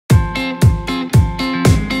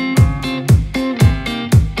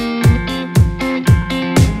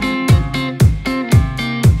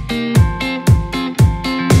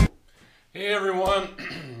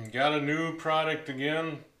product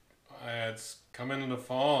again. It's coming into the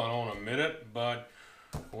fall. I don't want to admit it, but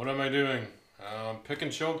what am I doing? Picking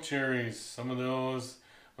choke cherries. Some of those,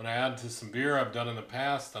 when I add to some beer, I've done in the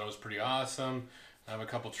past. Thought it was pretty awesome. I have a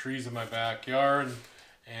couple trees in my backyard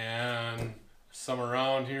and some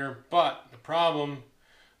around here. But the problem,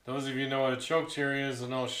 those of you know what a choke cherry is,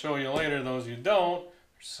 and I'll show you later. Those of you don't,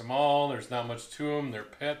 they're small. There's not much to them. They're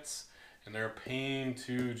pits, and they're a pain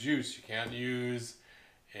to juice. You can't use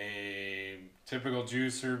a typical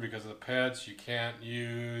juicer because of the pits. You can't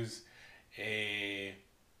use a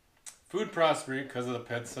food processor because of the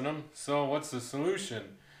pits in them. So what's the solution?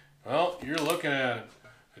 Well, you're looking at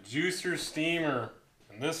a juicer steamer,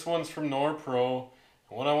 and this one's from Norpro.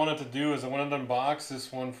 And what I wanted to do is I wanted to unbox this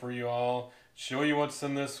one for you all, show you what's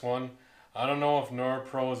in this one. I don't know if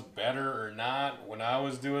Norpro is better or not. When I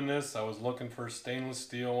was doing this, I was looking for a stainless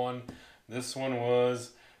steel one. This one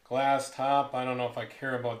was glass top. I don't know if I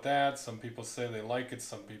care about that. Some people say they like it,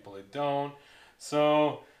 some people they don't. So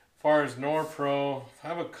as far as Norpro, I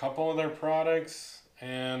have a couple of their products,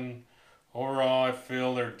 and overall I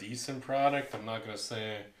feel they're a decent product. I'm not going to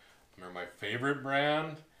say they're my favorite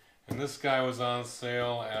brand. And this guy was on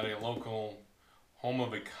sale at a local home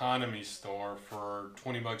of economy store for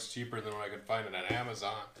 20 bucks cheaper than what I could find it at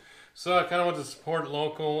Amazon. So I kind of want to support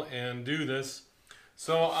local and do this.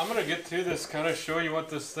 So I'm going to get to this, kind of show you what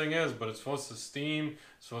this thing is, but it's supposed to steam,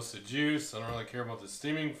 it's supposed to juice. I don't really care about the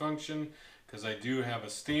steaming function because I do have a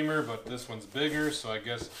steamer, but this one's bigger, so I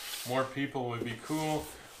guess more people would be cool.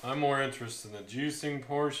 I'm more interested in the juicing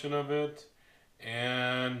portion of it,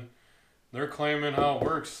 and they're claiming how it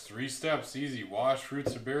works. 3 steps, easy. Wash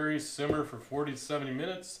fruits or berries, simmer for 40 to 70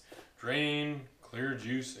 minutes, drain, clear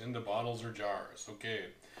juice into bottles or jars. Okay,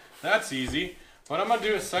 that's easy. But I'm going to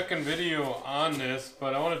do a second video on this,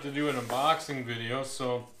 but I wanted to do an unboxing video,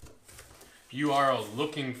 so if you are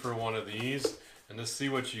looking for one of these and to see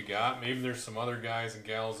what you got, maybe there's some other guys and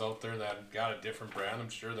gals out there that got a different brand. I'm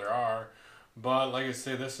sure there are. But like I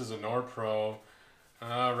say, this is a Norpro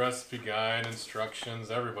recipe guide,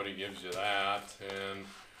 instructions, everybody gives you that. And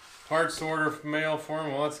parts order mail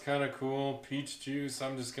form, well, that's kind of cool. Peach juice,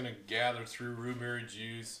 I'm just going to gather through blueberry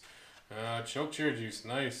juice. Choke cherry juice,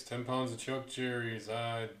 nice. 10 pounds of choke cherries.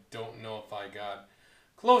 I don't know if I got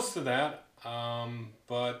close to that,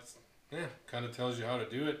 but yeah, kind of tells you how to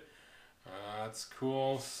do it. That's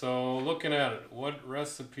cool. So looking at it, what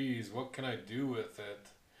recipes, what can I do with it?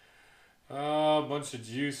 A bunch of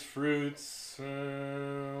juice fruits.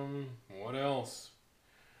 What else?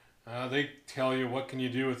 They tell you what can you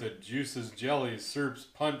do with it. Juices, jellies, syrups,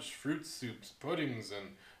 punch, fruit soups, puddings,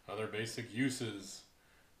 and other basic uses.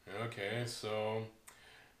 Okay, so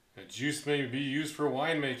a juice may be used for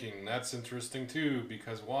winemaking. That's interesting too,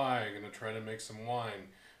 because why? I'm going to try to make some wine.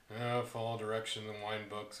 Follow directions in wine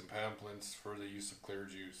books and pamphlets for the use of clear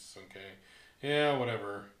juice. Okay, yeah,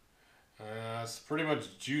 whatever. It's pretty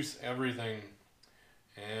much juice everything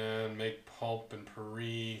and make pulp and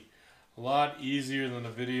puree. A lot easier than the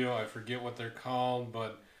video. I forget what they're called,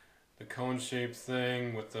 but the cone-shaped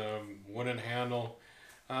thing with the wooden handle.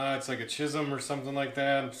 It's like a chisholm or something like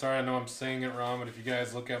that. I'm sorry, I know I'm saying it wrong, but if you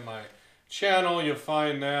guys look at my channel, you'll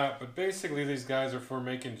find that. But basically, these guys are for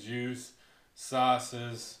making juice,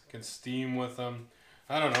 sauces, can steam with them.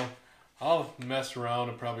 I don't know. I'll mess around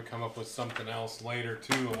and probably come up with something else later,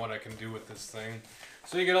 too, on what I can do with this thing.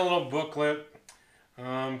 So you get a little booklet,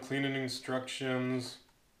 cleaning instructions.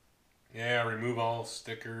 Yeah, remove all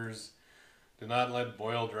stickers. Do not let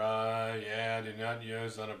boil dry. Yeah, do not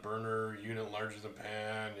use on a burner unit larger than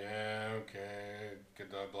pan. Yeah, okay.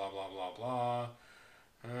 Good, blah, blah, blah, blah.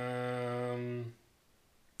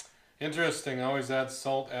 Interesting. Always add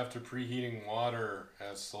salt after preheating water,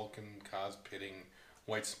 as salt can cause pitting.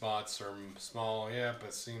 White spots are small. Yep,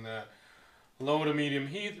 I've seen that. Low to medium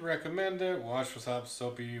heat, recommended. Wash with hot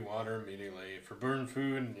soapy water immediately. For burn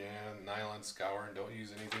food, yeah, nylon scour, and don't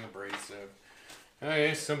use anything abrasive.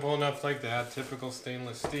 Okay, simple enough like that. Typical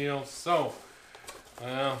stainless steel. So,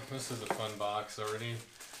 well, this is a fun box already.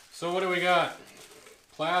 So what do we got?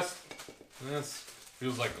 Plastic. This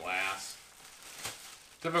feels like glass.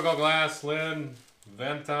 Typical glass lid.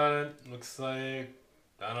 Vent on it. Looks like,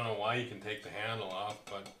 I don't know why you can take the handle off,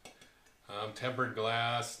 but tempered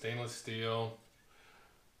glass, stainless steel.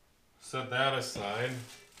 Set that aside.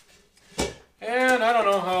 And I don't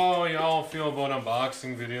know how y'all feel about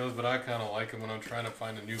unboxing videos, but I kind of like them when I'm trying to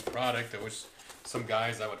find a new product. I wish some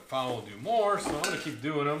guys I would follow do more, so I'm going to keep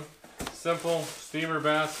doing them. Simple steamer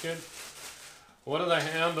basket. What are the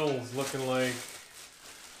handles looking like?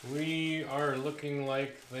 We are looking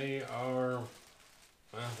like they are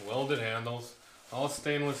welded handles, all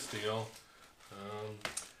stainless steel.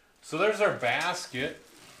 So there's our basket,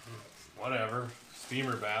 whatever,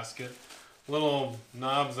 steamer basket. Little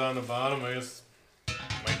knobs on the bottom, I guess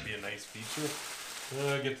might be a nice feature.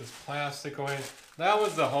 Get this plastic away. That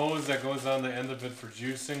was the hose that goes on the end of it for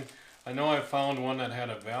juicing. I know I found one that had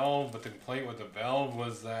a valve, but the complaint with the valve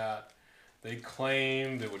was that they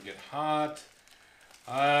claimed it would get hot.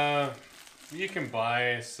 You can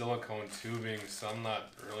buy silicone tubing, so I'm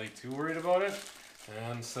not really too worried about it.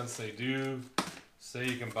 And since they do say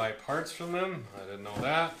you can buy parts from them, I didn't know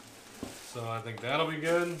that. So I think that'll be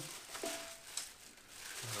good.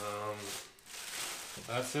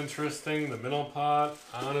 That's interesting. The middle pot,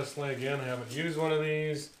 honestly, again, I haven't used one of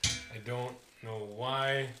these. I don't know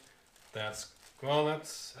why. That's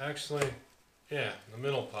actually, yeah, the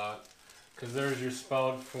middle pot, because there's your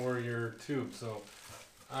spout for your tube. So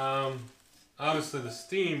obviously the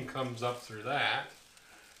steam comes up through that.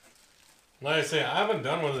 Like I say, I haven't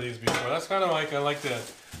done one of these before. That's kind of like I like to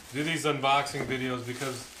do these unboxing videos,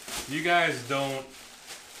 because you guys don't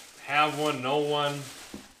have one, know one.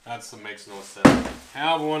 That makes no sense.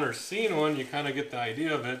 Have one or seen one, you kind of get the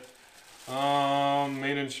idea of it.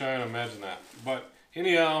 Made in China, imagine that. But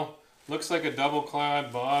anyhow, looks like a double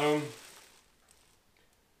clad bottom.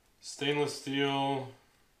 Stainless steel.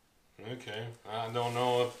 Okay, I don't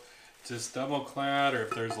know if it's just double clad or if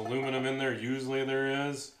there's aluminum in there. Usually there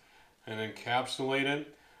is. And encapsulated.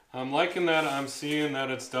 I'm liking that I'm seeing that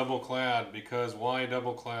it's double clad, because why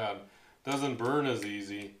double clad? Doesn't burn as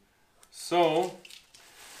easy. So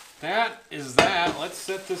that is that. Let's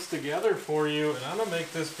set this together for you, and I'm gonna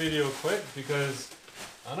make this video quick because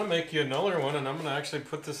I'm gonna make you another one, and I'm gonna actually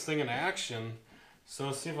put this thing in action.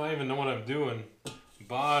 So see if I even know what I'm doing.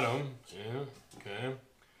 Bottom, yeah, okay.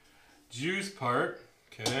 Juice part,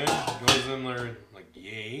 okay, goes in there like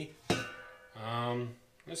yay.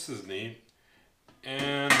 This is neat,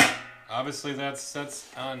 and obviously that sets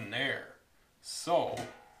on there. So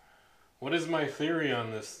what is my theory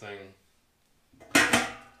on this thing?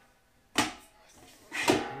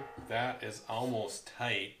 That is almost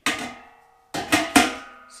tight.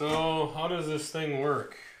 So how does this thing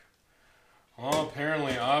work? Well,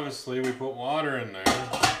 apparently, obviously, we put water in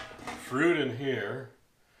there, fruit in here,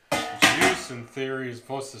 juice in theory is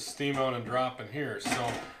supposed to steam out and drop in here. So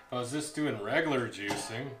if I was just doing regular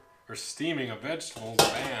juicing or steaming a vegetable,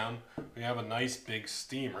 bam, we have a nice big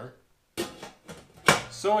steamer.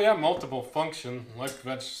 So we have multiple function like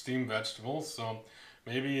steamed vegetables. So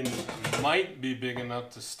maybe it might be big enough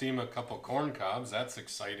to steam a couple corn cobs. That's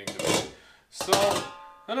exciting to me. So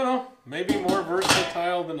I don't know, maybe more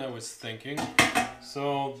versatile than I was thinking.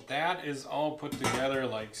 So that is all put together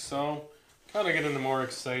like so. Kind of getting more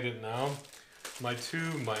excited now. My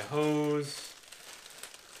tube, my hose.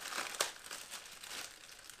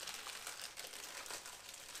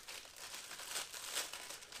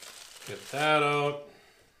 Get that out.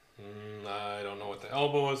 I don't know what the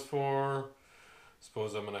elbow is for.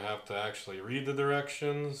 Suppose I'm going to have to actually read the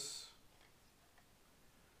directions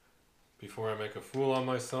before I make a fool of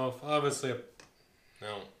myself. Obviously, no,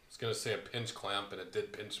 I was going to say a pinch clamp, and it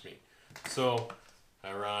did pinch me. So,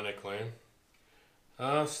 ironically,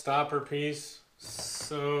 stopper piece.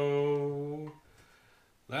 So,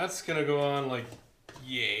 that's going to go on like,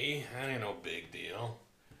 yay, that ain't no big deal.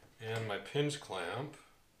 And my pinch clamp.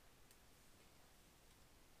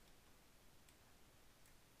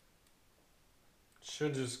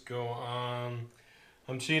 Should just go on.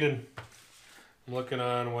 I'm cheating. I'm looking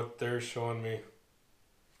on what they're showing me.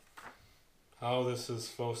 How this is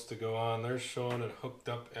supposed to go on. They're showing it hooked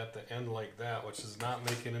up at the end like that, which is not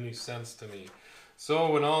making any sense to me.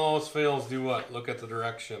 So when all else fails, do what? Look at the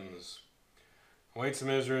directions. Weights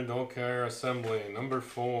measuring, don't care, assembly. Number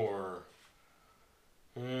 4.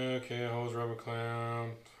 Okay, hose, rubber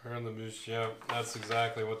clamp, turn the boost. Yep, that's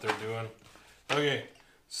exactly what they're doing. Okay.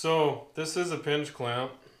 So, this is a pinch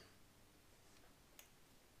clamp.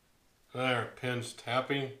 There, pinched,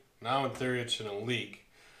 happy. Now in theory it shouldn't leak.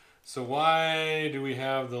 So why do we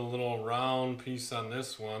have the little round piece on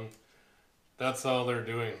this one? That's all they're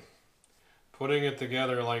doing. Putting it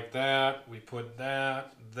together like that, we put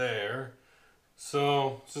that there.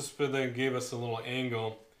 So, just they gave us a little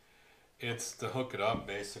angle. It's to hook it up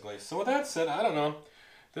basically. So with that said, I don't know.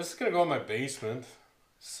 This is going to go in my basement.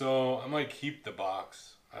 So I might keep the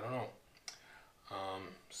box. I don't know.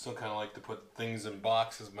 Still kind of like to put things in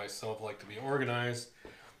boxes myself, like to be organized.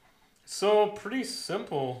 So pretty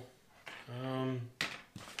simple.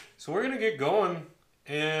 So we're going to get going,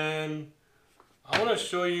 and I want to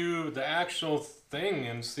show you the actual thing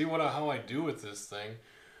and see how I do with this thing.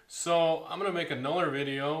 So I'm going to make another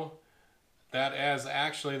video that has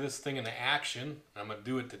actually this thing in action. I'm going to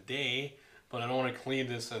do it today. but I don't want to clean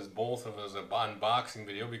this as both of as an unboxing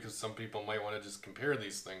video because some people might want to just compare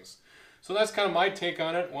these things. So that's kind of my take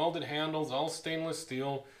on it. Welded handles, all stainless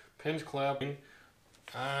steel, pinch clapping.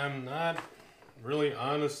 I'm not really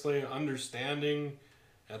honestly understanding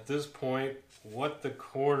at this point what the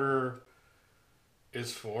quarter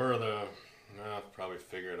is for. I'll probably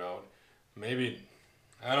figure it out. Maybe,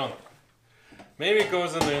 I don't know. Maybe it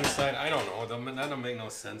goes on the inside. I don't know. That don't make no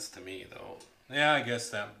sense to me though. Yeah, I guess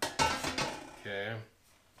that. Okay.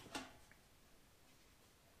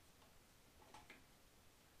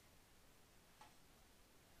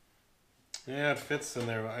 Yeah, it fits in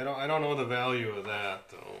there. I don't know the value of that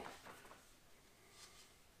though.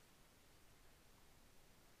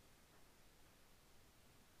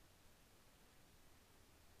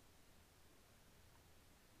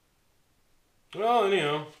 Well,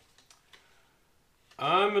 anyhow,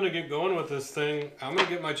 I'm going to get going with this thing. I'm going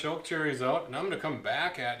to get my choke cherries out, and I'm going to come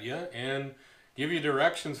back at you and give you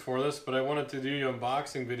directions for this, but I wanted to do an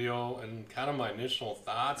unboxing video and kind of my initial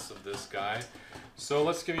thoughts of this guy. So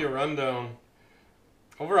let's give you a rundown.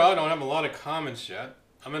 Overall, I don't have a lot of comments yet.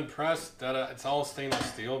 I'm impressed that it's all stainless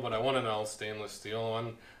steel, but I wanted an all stainless steel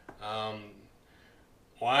one.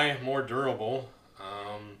 Why? More durable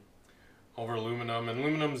over aluminum, and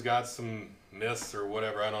aluminum's got some myths or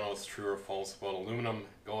whatever. I don't know if it's true or false about aluminum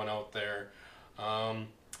going out there.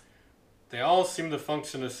 They all seem to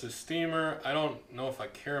function as a steamer. I don't know if I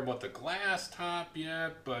care about the glass top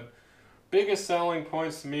yet, but biggest selling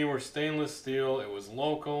points to me were stainless steel. It was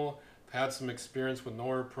local. I've had some experience with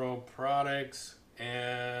Norpro products,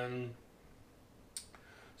 and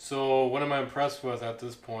so what am I impressed with at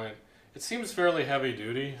this point? It seems fairly heavy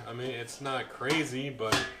duty. I mean, it's not crazy,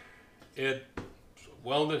 but it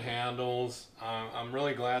welded handles. I'm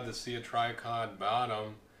really glad to see a tricod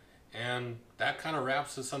bottom, and that kind of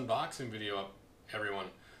wraps this unboxing video up, everyone.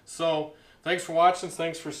 So thanks for watching,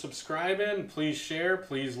 thanks for subscribing. Please share,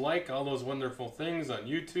 please like all those wonderful things on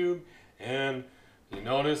YouTube. And you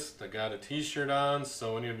noticed I got a t-shirt on,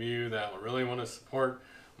 so any of you that really want to support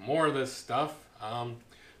more of this stuff,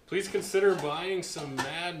 please consider buying some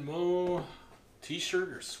Mad Mo t-shirt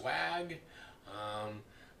or swag.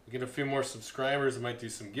 We get a few more subscribers, I might do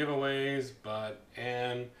some giveaways,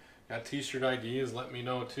 and got t-shirt ideas, let me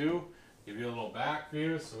know too. Give you a little back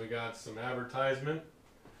view, so we got some advertisement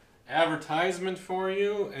for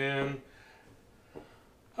you, and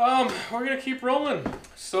we're gonna keep rolling.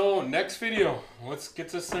 So next video, let's get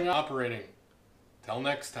this thing operating. Till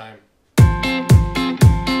next time.